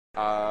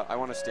I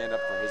want to stand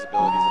up for his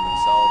abilities and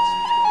themselves.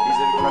 He's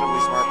an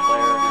incredibly smart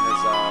player and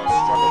has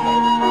struggled to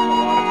overcome a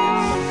lot of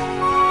his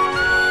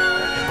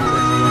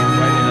infiltration going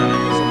right in on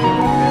him. This will be a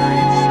very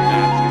interesting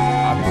match because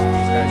obviously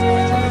these guys know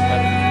each other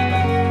better than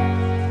anybody.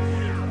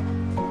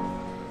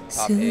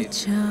 Top 8.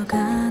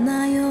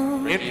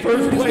 In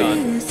first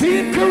place,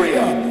 Team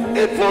Korea,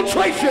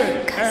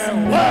 Infiltration,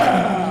 and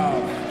wow!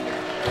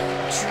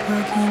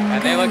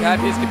 And they look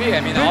happy as can be. I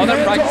mean, all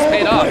their practice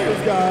paid off.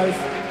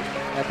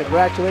 And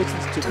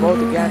congratulations to both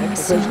again,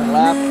 Infiltration and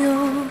Laugh.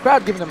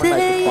 Crowd giving them a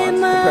nice response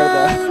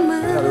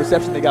compared to the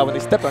reception they got when they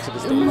stepped onto the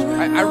stage.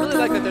 I really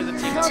like that there's a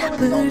team that's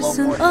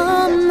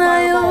And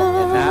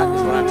that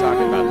is what I'm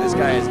talking about. This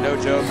guy is no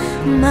joke.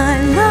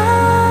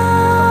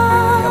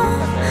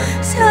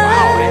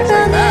 Wow, hands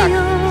right back.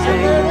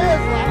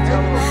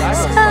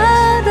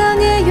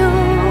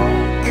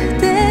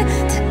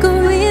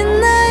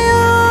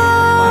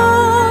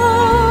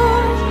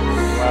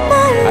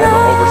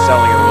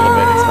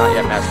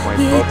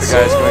 Both the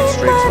guys going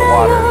straight to the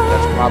water.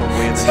 That's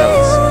probably in the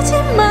notes.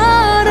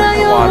 Drink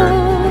the water.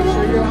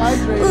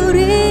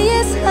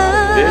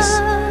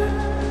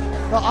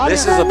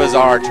 This is a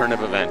bizarre turn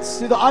of events.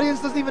 Dude, the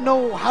audience doesn't even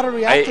know how to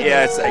react to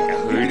yeah, this. it's like,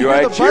 who do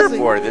I cheer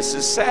for? This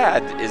is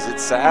sad. Is it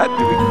sad?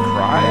 Do we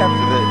cry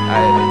after the...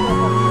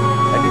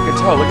 and you can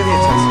tell, look at the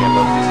intensity on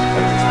both these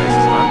players'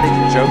 faces. I'm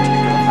making jokes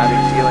because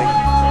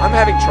I'm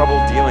having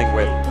trouble dealing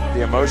with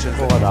the emotions.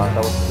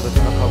 나온다고 스스로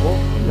생각하고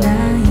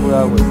굉장히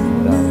후회하고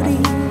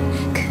있습니다.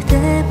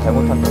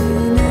 잘못한 것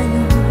같습니다.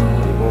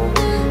 그리고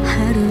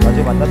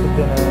마지막 만났을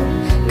때는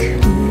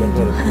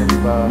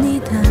연결했으니까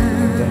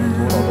굉장히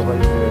좋은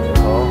어드바이스를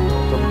줘서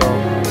좀 더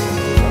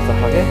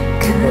답답하게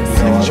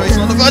Infiltration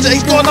on the verge.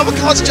 He's got another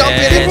card to jump in.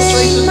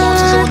 Infiltration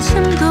launches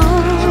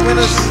on the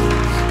winners.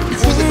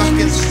 Pulls it back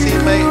against his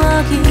teammate.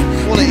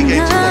 Quality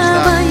game to watch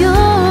that.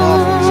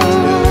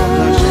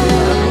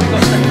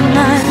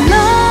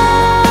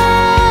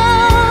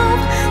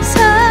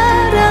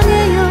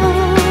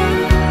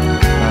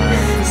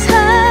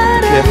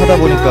 하다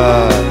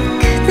보니까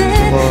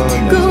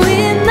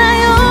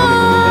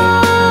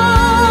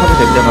하게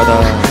될 때마다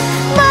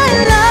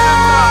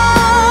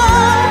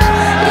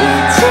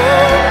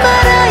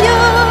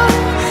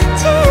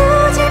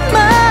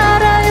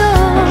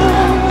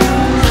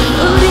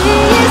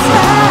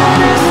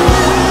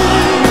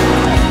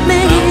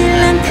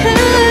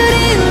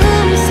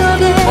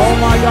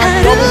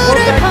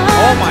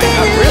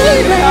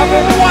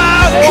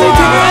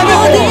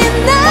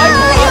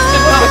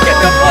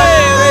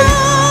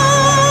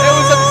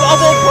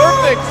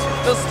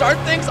to start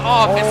things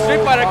off and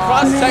Street Fighter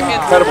cross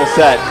seconds. Incredible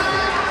set.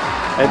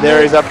 And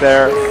there he's up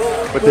there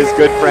with his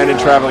good friend and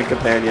traveling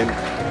companion.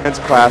 Hands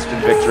clasped in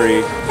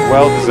victory.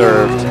 Well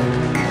deserved.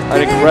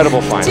 An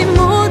incredible final.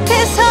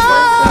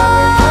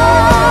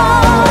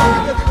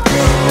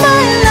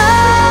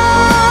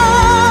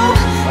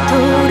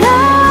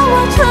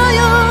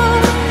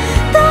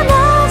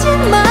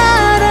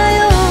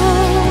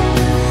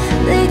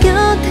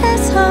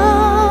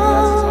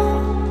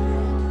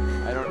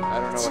 I don't know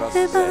what else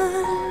to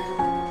say.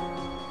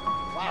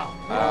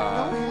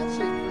 Wow.